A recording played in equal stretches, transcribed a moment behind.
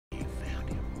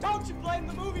Don't you blame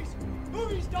the movies.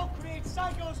 Movies don't create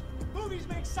psychos. Movies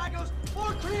make psychos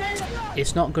more creative.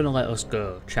 It's not gonna let us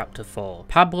go, chapter 4.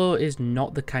 Pablo is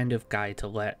not the kind of guy to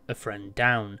let a friend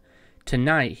down.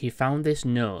 Tonight he found this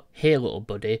note. Hey little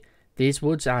buddy, these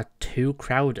woods are too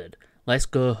crowded. Let's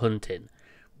go hunting.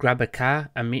 Grab a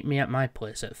car and meet me at my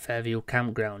place at Fairview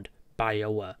Campground,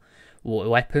 Iowa.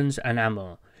 Weapons and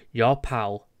ammo. Your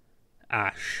pal,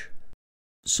 Ash.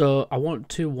 So I want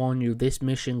to warn you, this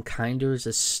mission kinda is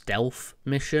a stealth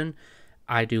mission.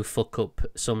 I do fuck up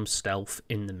some stealth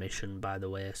in the mission, by the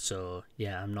way, so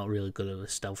yeah, I'm not really good at the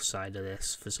stealth side of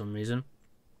this for some reason.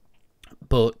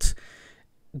 But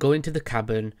go into the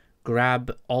cabin,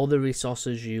 grab all the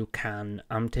resources you can.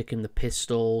 I'm taking the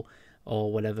pistol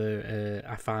or whatever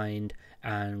I find,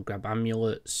 and grab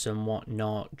amulets and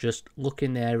whatnot. Just look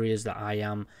in the areas that I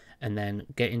am, and then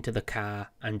get into the car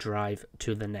and drive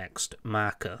to the next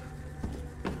marker.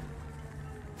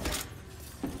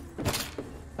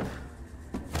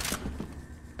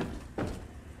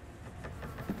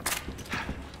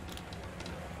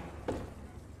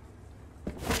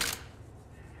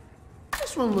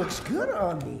 This one looks good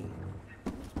on me.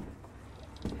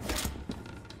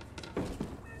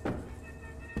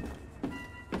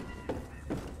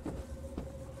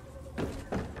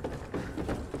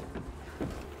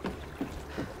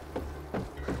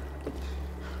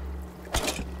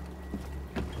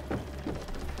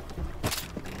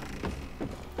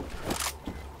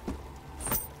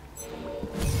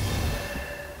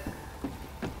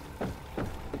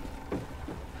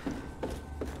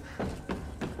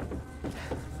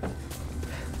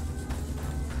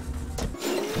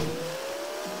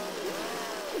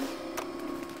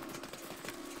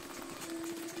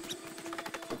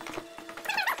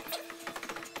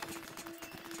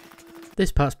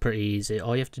 This part's pretty easy.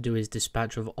 All you have to do is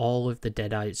dispatch of all of the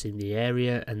deadites in the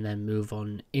area and then move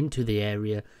on into the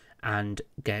area and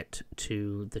get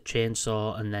to the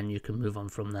chainsaw, and then you can move on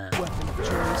from there. Weapon of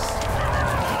choice.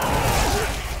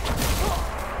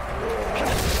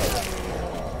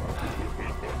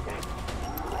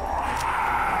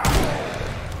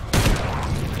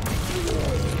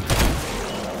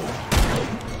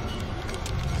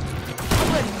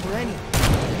 I'm ready for anything.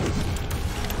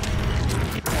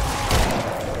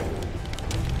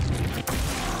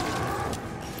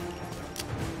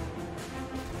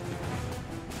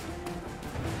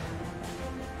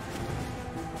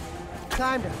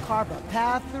 Time to carve a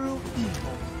path through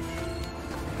evil.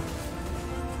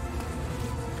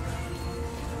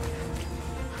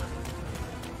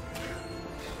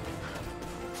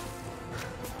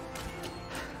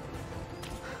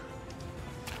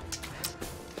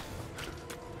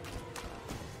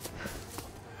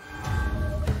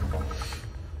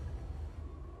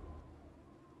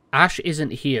 Ash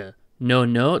isn't here. No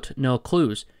note, no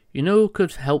clues. You know who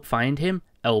could help find him?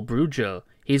 El Brujo.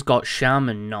 He's got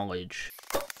shaman knowledge.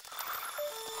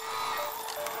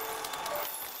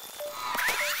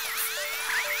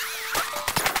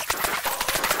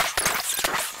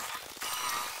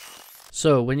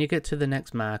 So when you get to the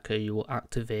next marker, you will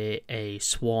activate a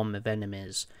swarm of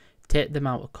enemies. Take them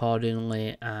out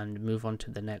accordingly and move on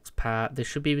to the next part. They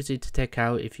should be easy to take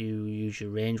out if you use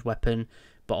your ranged weapon,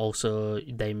 but also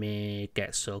they may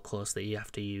get so close that you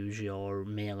have to use your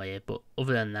melee. But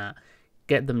other than that,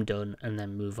 get them done and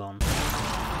then move on.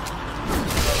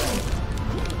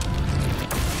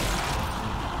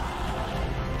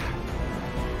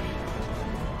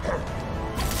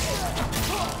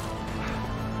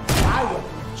 I will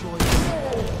rejoice.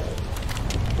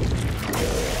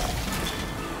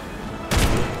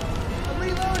 I'm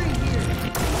reloading here.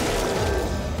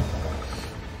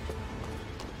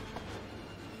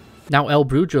 Now El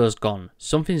Brujo's gone.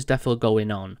 Something's definitely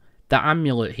going on. That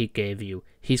amulet he gave you,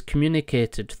 he's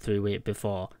communicated through it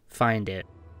before. Find it.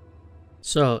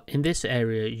 So, in this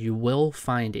area, you will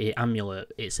find an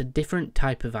amulet. It's a different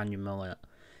type of amulet.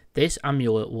 This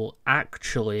amulet will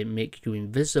actually make you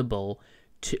invisible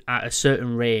at a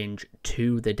certain range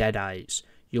to the deadites.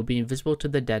 You'll be invisible to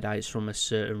the deadites from a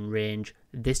certain range.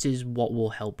 This is what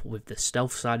will help with the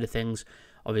stealth side of things.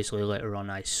 Obviously, later on,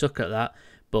 I suck at that,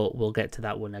 but we'll get to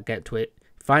that when I get to it.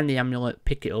 Find the amulet,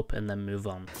 pick it up, and then move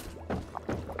on.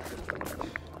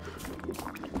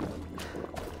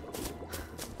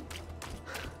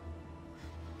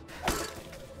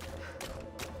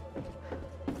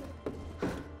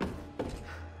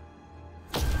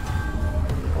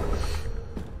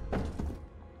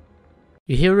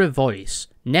 You hear a voice.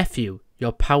 Nephew,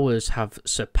 your powers have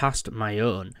surpassed my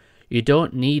own. You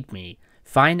don't need me.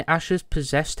 Find Ash's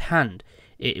possessed hand.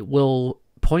 It will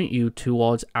point you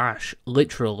towards Ash,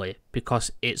 literally,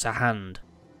 because it's a hand.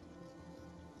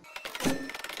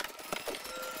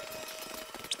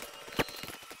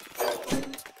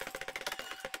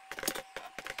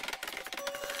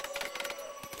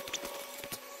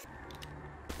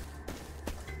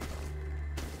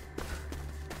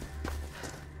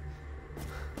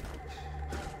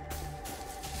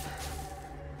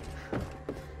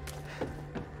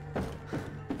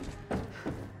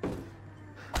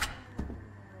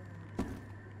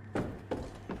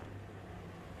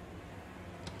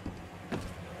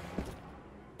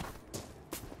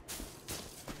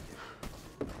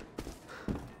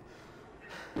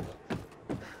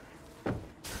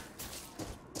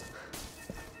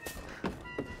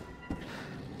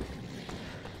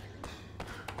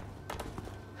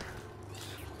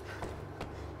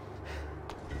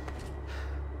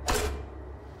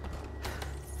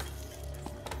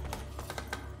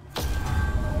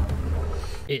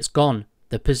 It's gone.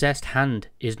 The possessed hand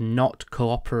is not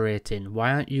cooperating.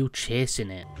 Why aren't you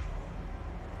chasing it?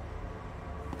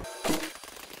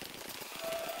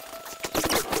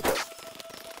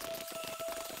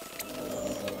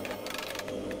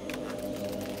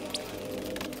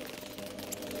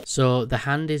 So the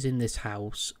hand is in this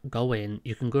house. Go in.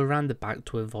 You can go around the back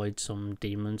to avoid some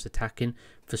demons attacking.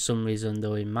 For some reason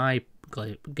though, in my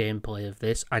gameplay of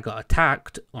this, I got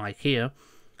attacked like here.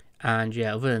 And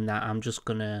yeah, other than that, I'm just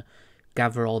gonna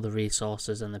gather all the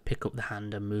resources and then pick up the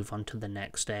hand and move on to the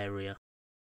next area.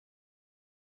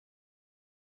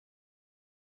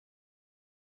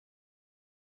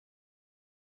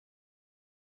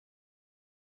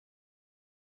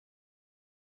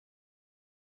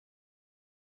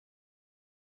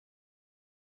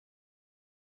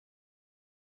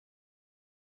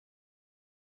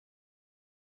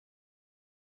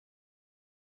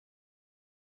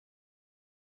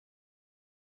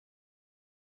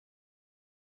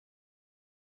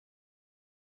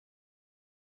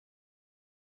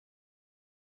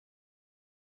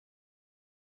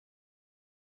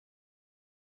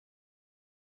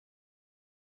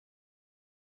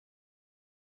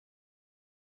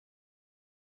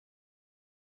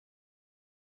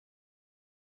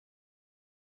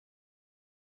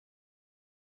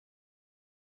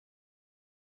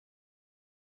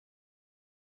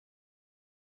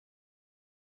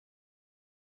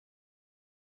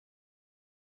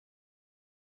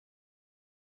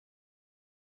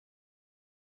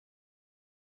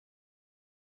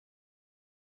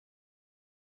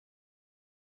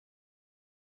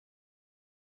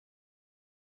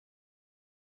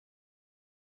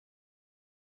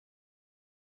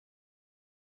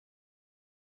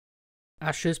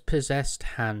 Ash's possessed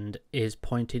hand is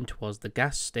pointing towards the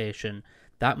gas station.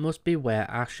 That must be where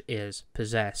Ash is.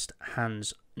 Possessed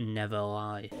hands never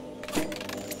lie.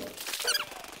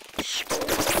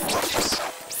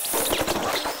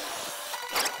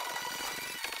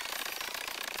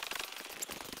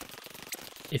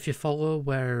 If you follow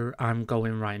where I'm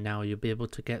going right now, you'll be able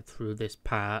to get through this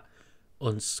part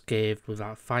unscathed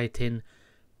without fighting.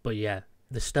 But yeah,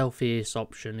 the stealthiest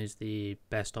option is the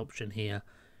best option here.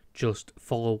 Just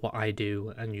follow what I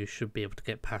do and you should be able to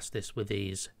get past this with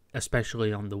ease,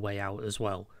 especially on the way out as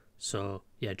well. So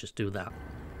yeah, just do that.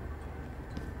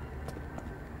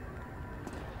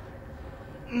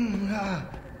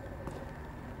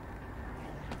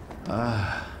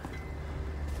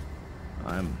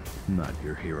 I'm not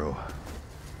your hero.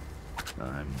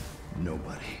 I'm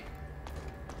nobody.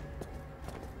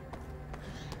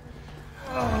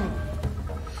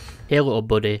 Hey little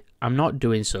buddy, I'm not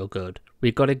doing so good.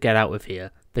 We've got to get out of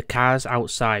here. The car's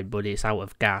outside, but it's out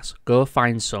of gas. Go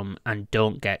find some and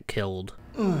don't get killed.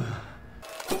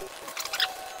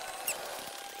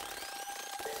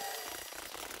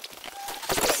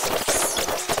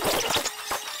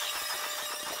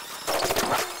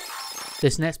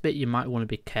 This next bit you might want to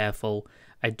be careful.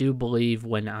 I do believe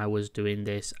when I was doing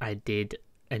this, I did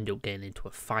end up getting into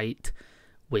a fight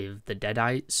with the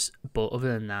Deadites. But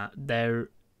other than that,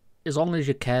 as long as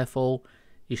you're careful,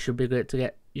 you should be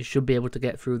able to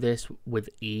get through this with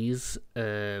ease,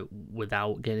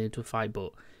 without getting into a fight.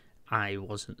 But I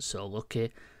wasn't so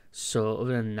lucky. So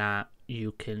other than that,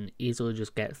 you can easily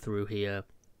just get through here,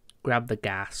 grab the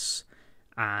gas,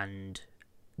 and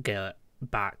get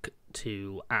back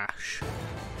to Ash.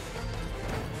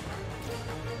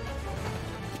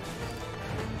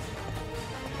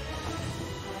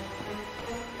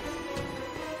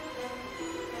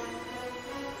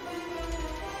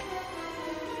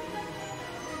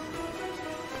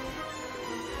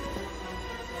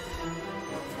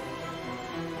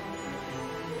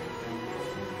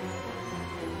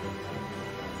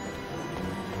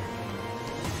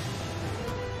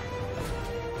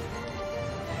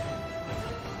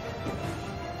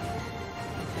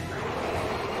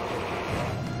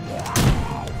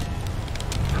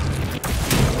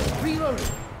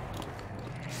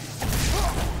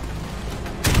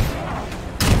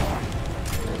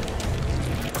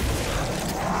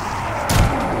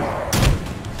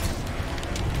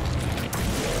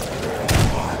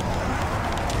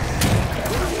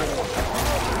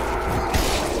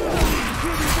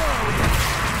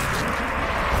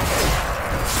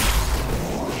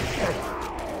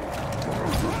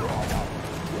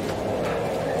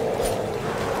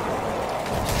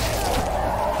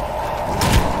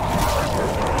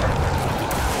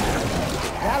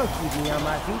 Keep me on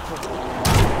my feet.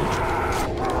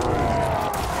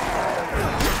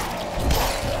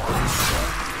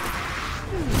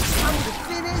 I'm to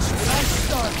finish what I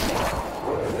started.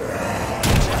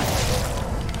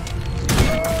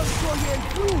 Oh, soy el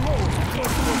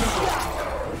flujo.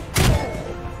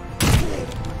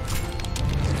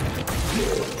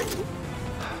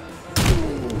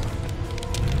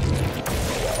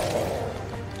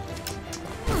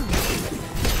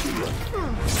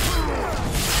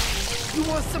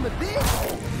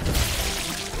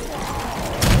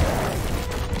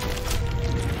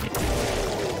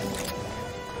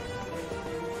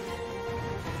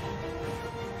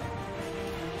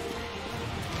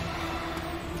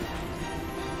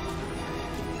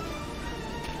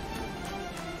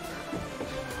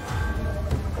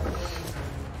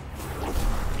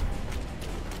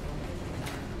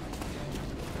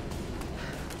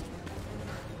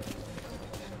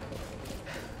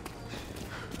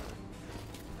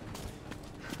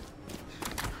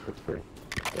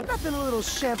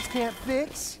 those champs can't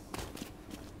fix.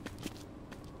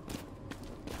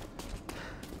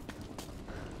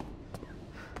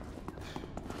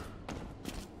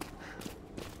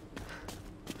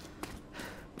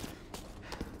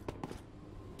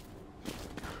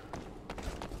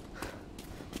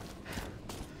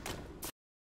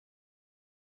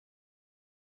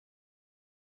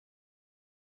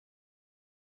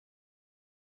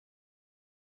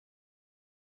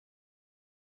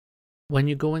 When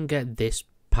you go and get this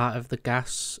part of the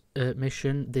gas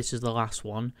mission, this is the last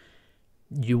one,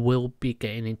 you will be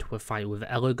getting into a fight with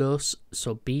Elagos,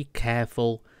 so be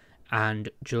careful and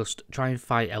just try and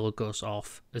fight Elagos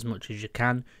off as much as you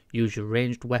can. Use your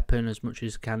ranged weapon as much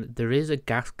as you can. There is a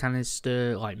gas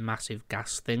canister, like massive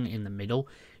gas thing in the middle.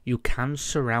 You can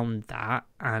surround that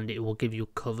and it will give you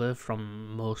cover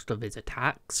from most of his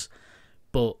attacks,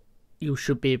 but you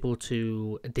should be able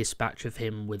to dispatch of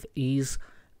him with ease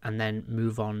and then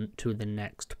move on to the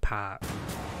next part.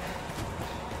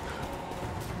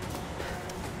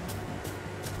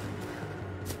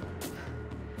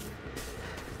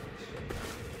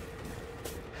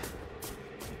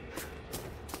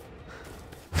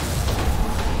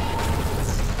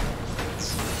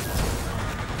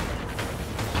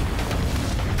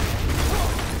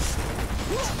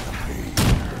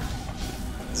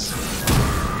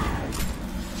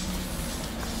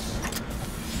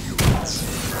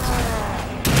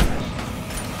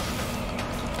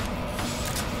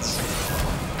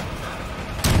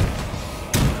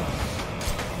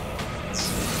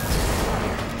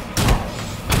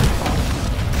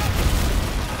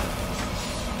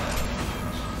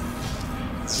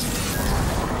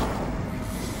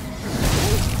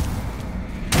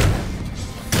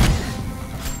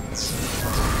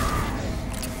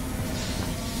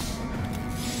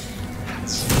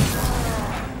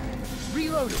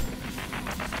 Reloading.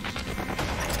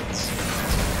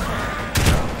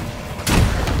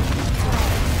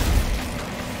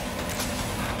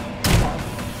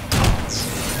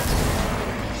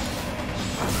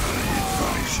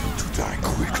 To die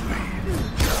quickly.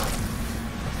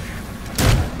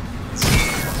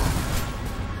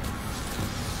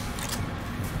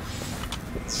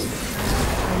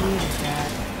 I needed that.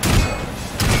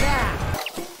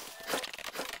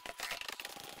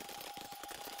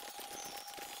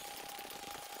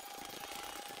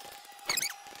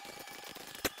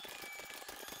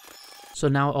 So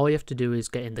now all you have to do is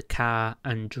get in the car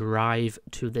and drive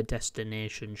to the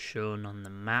destination shown on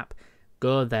the map.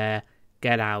 Go there,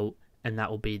 get out, and that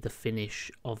will be the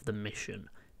finish of the mission.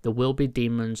 There will be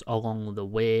demons along the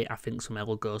way, I think some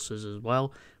Elagoses as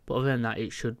well, but other than that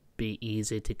it should be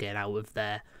easy to get out of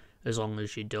there as long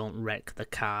as you don't wreck the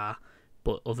car.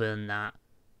 But other than that,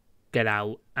 get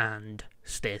out and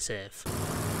stay safe.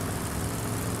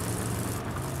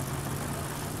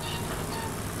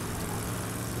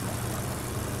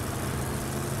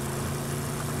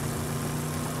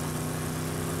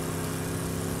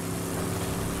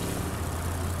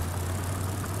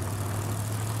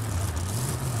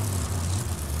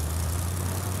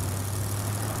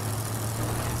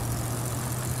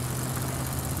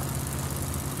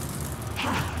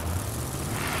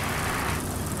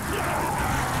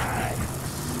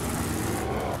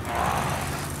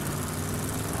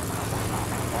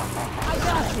 I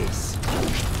got this.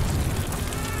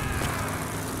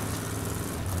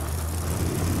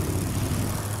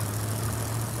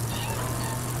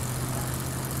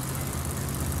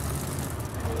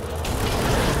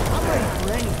 I'm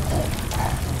ready for anything.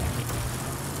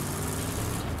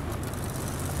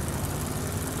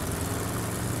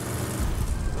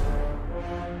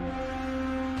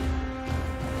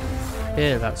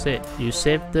 Yeah, that's it. You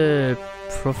saved the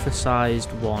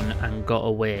prophesized one and got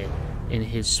away in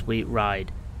his sweet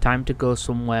ride. Time to go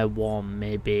somewhere warm,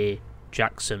 maybe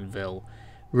Jacksonville.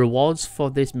 Rewards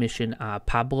for this mission are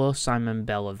Pablo Simon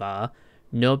Bolivar,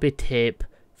 Nobi Tape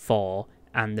 4,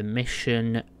 and the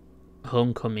mission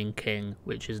Homecoming King,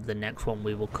 which is the next one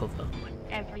we will cover.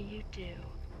 Whatever you do,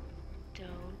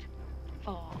 don't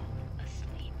fall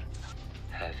asleep.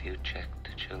 Have you checked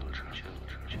the children?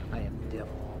 I am the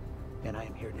devil, and I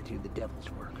am here to do the devil's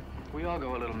work. We all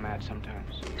go a little mad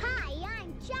sometimes. Hi,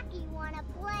 I'm Chucky. Wanna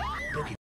play?